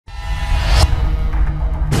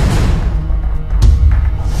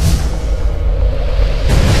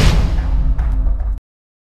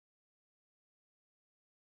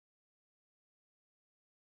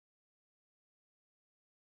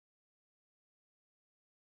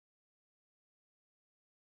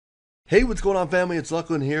Hey, what's going on, family? It's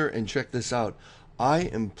Luclin here, and check this out. I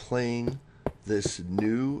am playing this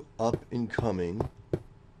new up-and-coming.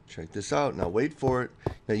 Check this out. Now, wait for it.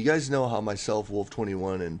 Now, you guys know how myself,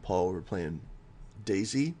 Wolf21, and Paul were playing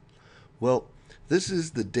Daisy? Well, this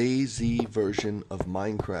is the DayZ version of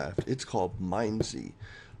Minecraft. It's called MineZ.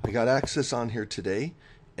 I got access on here today,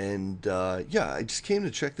 and yeah, I just came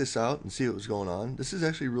to check this out and see what was going on. This is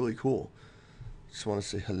actually really cool. Just want to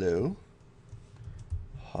say hello.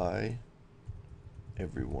 Hi,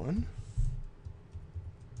 everyone.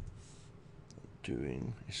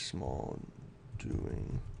 Doing a small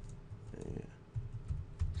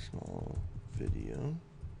video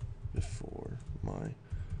before my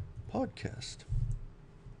podcast.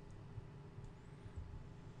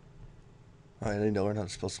 Alright, I need to learn how to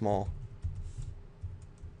spell small.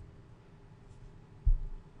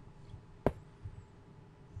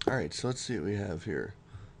 Alright, so let's see what we have here.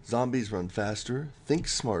 Zombies run faster, think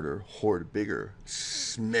smarter, hoard bigger,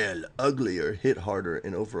 smell uglier, hit harder,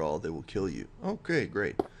 and overall they will kill you. Okay,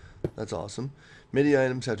 great. That's awesome. Many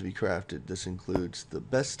items have to be crafted. This includes the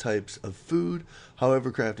best types of food.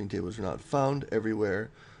 However, crafting tables are not found everywhere.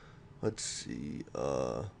 Let's see.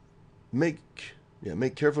 Make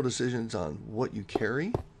careful decisions on what you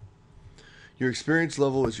carry. Your experience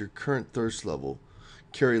level is your current thirst level.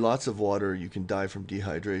 Carry lots of water. You can die from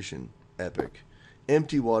dehydration. Epic.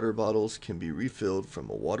 Empty water bottles can be refilled from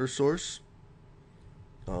a water source.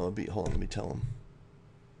 Hold on, let me tell him.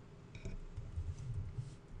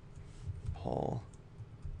 Paul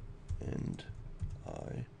and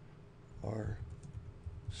I are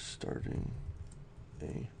starting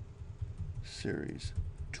a series.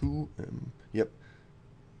 2M. Yep.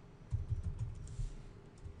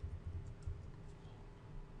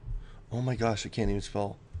 Oh my gosh, I can't even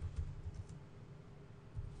spell.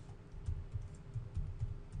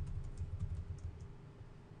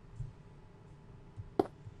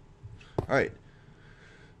 Alright,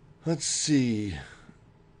 let's see.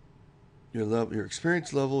 Your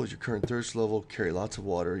experience level is your current thirst level. Carry lots of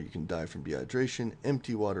water. You can die from dehydration.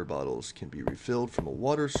 Empty water bottles can be refilled from a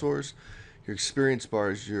water source. Your experience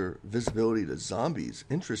bar is your visibility to zombies.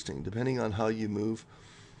 Interesting. Depending on how you move,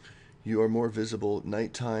 you are more visible at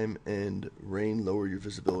nighttime, and rain lower your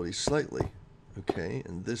visibility slightly. Okay,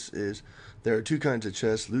 and there are two kinds of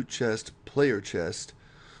chests: loot chest, player chest.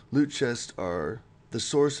 Loot chests are the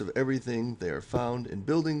source of everything. They are found in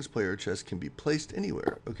buildings. Player chests can be placed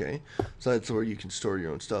anywhere. Okay, so that's where you can store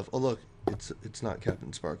your own stuff. Oh look, it's not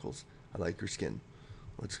Captain Sparkles. I like her skin.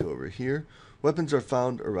 Let's go over here. Weapons are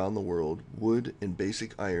found around the world. Wood and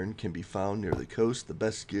basic iron can be found near the coast. The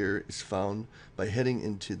best gear is found by heading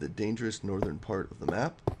into the dangerous northern part of the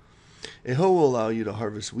map. A hoe will allow you to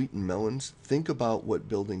harvest wheat and melons. Think about what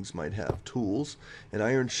buildings might have. Tools. An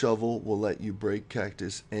iron shovel will let you break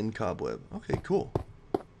cactus and cobweb. Okay, cool.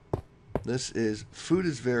 Food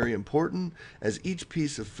is very important, as each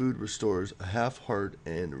piece of food restores a half heart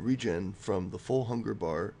and regen from the full hunger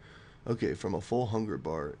bar. Okay, from a full hunger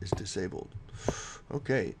bar is disabled.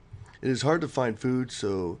 Okay. It is hard to find food,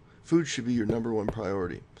 so food should be your #1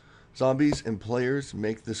 priority. Zombies and players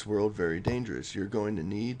make this world very dangerous. You're going to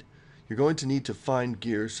need to find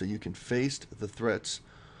gear so you can face the threats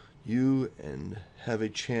and have a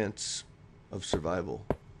chance of survival.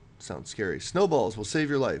 Sounds scary. Snowballs will save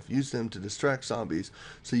your life. Use them to distract zombies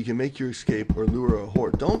so you can make your escape or lure a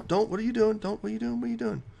horde. Don't, what are you doing? What are you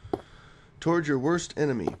doing? Towards your worst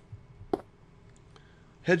enemy.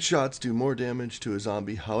 Headshots do more damage to a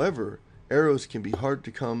zombie. However, arrows can be hard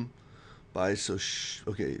to come by, so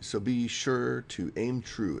be sure to aim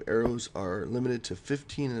true. Arrows are limited to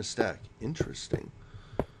 15 in a stack. Interesting.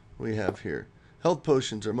 What do we have here? Health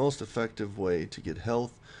potions are most effective way to get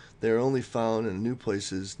health. They are only found in new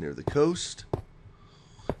places near the coast.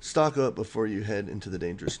 Stock up before you head into the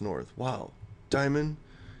dangerous north. Wow. Diamond.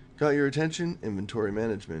 Got your attention? Inventory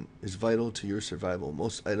management is vital to your survival.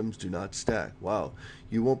 Most items do not stack. Wow.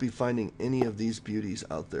 You won't be finding any of these beauties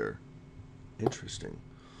out there. Interesting.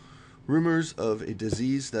 Rumors of a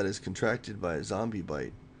disease that is contracted by a zombie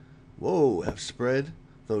bite. Whoa, have spread,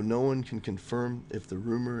 though no one can confirm if the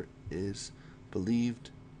rumor is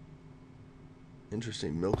believed.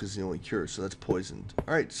 Interesting. Milk is the only cure, so that's poisoned.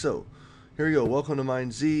 Alright, so here we go. Welcome to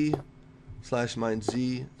MineZ.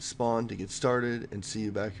 /MineZ spawn to get started, and see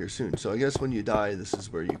you back here soon. So I guess when you die, this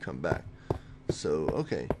is where you come back. So,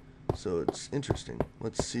 okay. So it's interesting.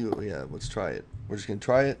 Let's see what we have. Let's try it. We're just going to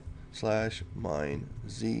try it.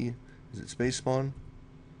 /MineZ. Is it space spawn?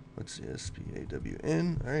 Let's see.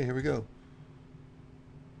 SPAWN. Alright, here we go.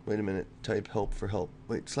 Wait a minute. Type help for help.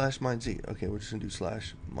 Wait, /MineZ. Okay, we're just going to do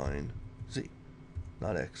 /MineZ.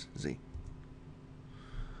 Not X, Z.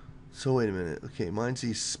 So wait a minute. Okay,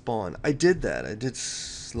 MineZ spawn. I did that. I did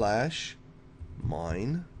slash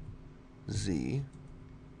MineZ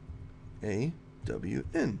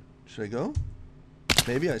AWN. Should I go?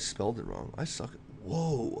 Maybe I spelled it wrong. I suck.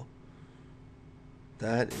 Whoa.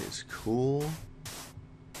 That is cool.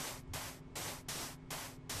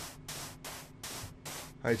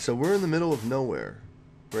 Alright, so we're in the middle of nowhere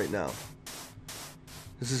right now.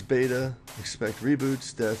 This is beta. Expect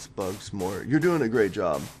reboots, deaths, bugs, more. You're doing a great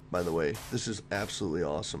job, by the way. This is absolutely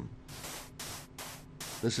awesome.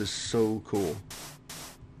 This is so cool.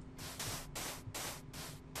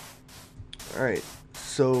 Alright,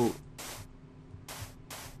 so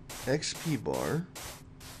XP bar.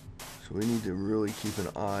 So we need to really keep an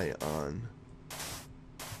eye on.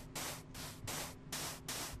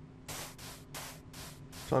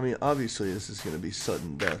 So I mean, obviously this is going to be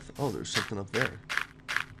sudden death. Oh, there's something up there.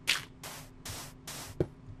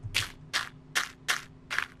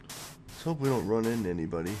 Let's hope we don't run into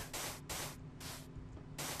anybody.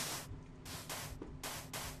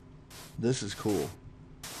 This is cool.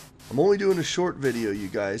 I'm only doing a short video, you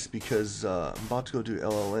guys, because I'm about to go do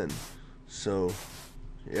LLN. So,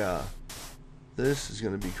 yeah. This is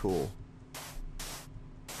going to be cool.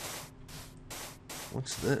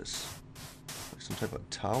 What's this? Like some type of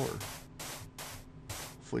tower.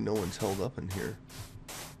 Hopefully no one's held up in here.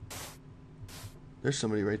 There's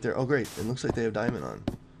somebody right there. Oh, great. It looks like they have diamond on.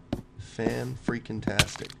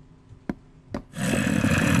 Fan-freaking-tastic.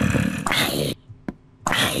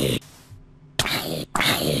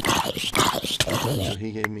 So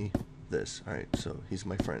he gave me this. Alright, so he's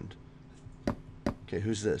my friend. Okay,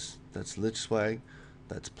 who's this? That's Lich Swag.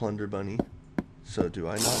 That's Plunder Bunny. So do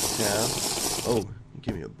I not have... Oh, you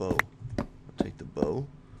give me a bow. I'll take the bow.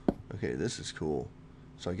 Okay, this is cool.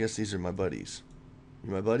 So I guess these are my buddies.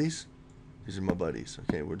 You my buddies? These are my buddies.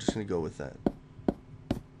 Okay, we're just going to go with that.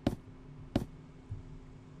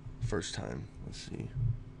 First time. Let's see.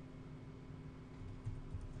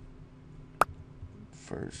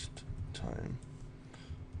 First time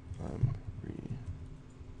I'm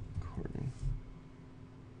recording.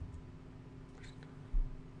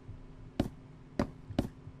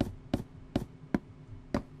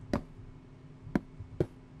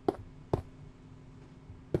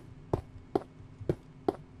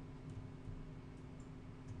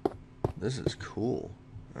 This is cool.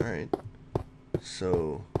 Alright.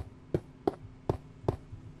 So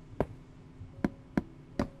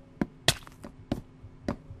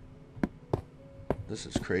this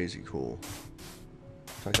is crazy cool.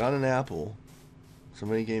 So I got an apple.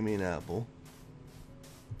 Somebody gave me an apple.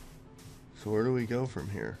 So where do we go from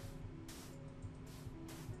here?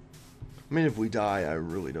 I mean, if we die, I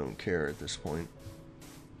really don't care at this point.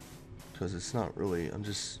 Because it's not really... I'm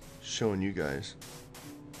just showing you guys.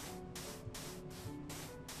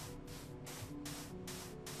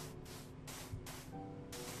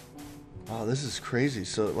 Wow, this is crazy.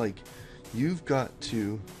 So, like, you've got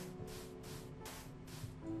to...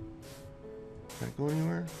 Can I go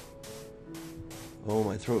anywhere? Oh,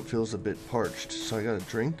 my throat feels a bit parched, so I gotta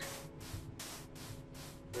drink.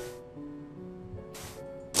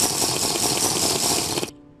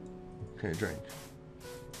 Okay, drink.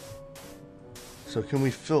 So can we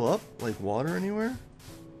fill up, like, water anywhere?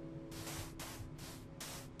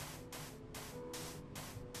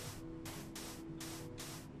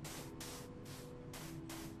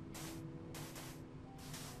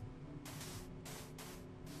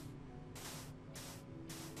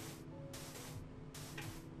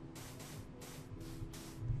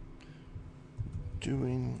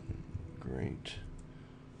 Doing great.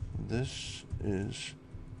 This is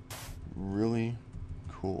really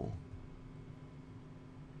cool.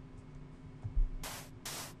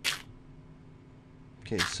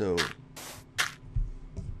 Okay, so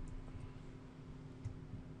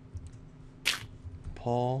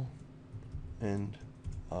Paul and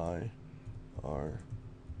I are,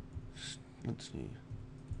 let's see,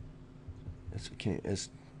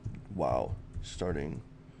 wow, starting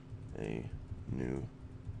a new,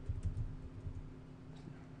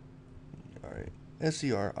 alright,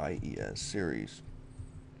 SERIES series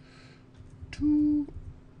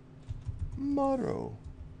tomorrow.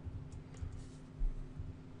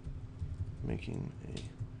 Making a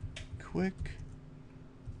quick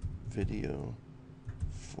video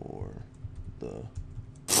for the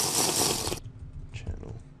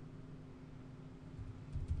channel.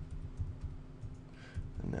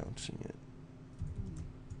 Announcing it.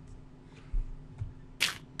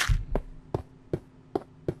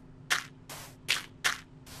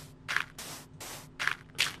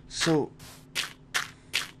 So,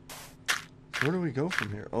 where do we go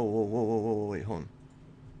from here? Oh, whoa, wait, hold on.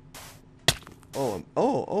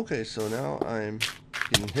 Oh, okay, so now I'm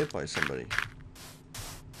getting hit by somebody.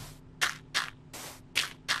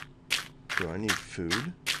 Do I need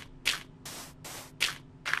food?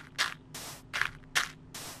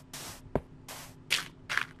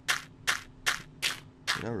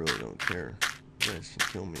 I really don't care. You guys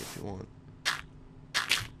can kill me if you want.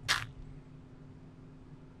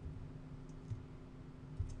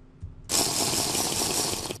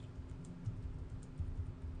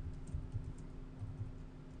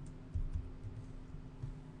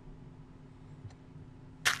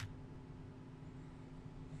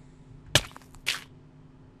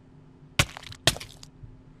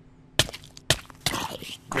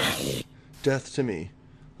 Death to me.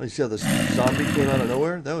 You see how this zombie came out of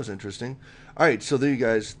nowhere? That was interesting. Alright, so there you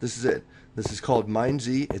guys. This is it. This is called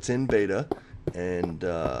MineZ. It's in beta. And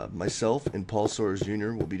myself and Paul Soares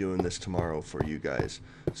Jr. will be doing this tomorrow for you guys.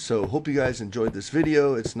 So hope you guys enjoyed this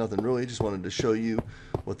video. It's nothing really. Just wanted to show you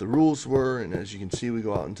what the rules were. And as you can see, we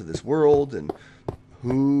go out into this world. And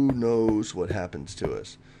who knows what happens to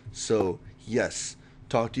us. So, yes.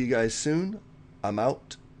 Talk to you guys soon. I'm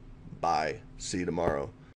out. Bye. See you tomorrow.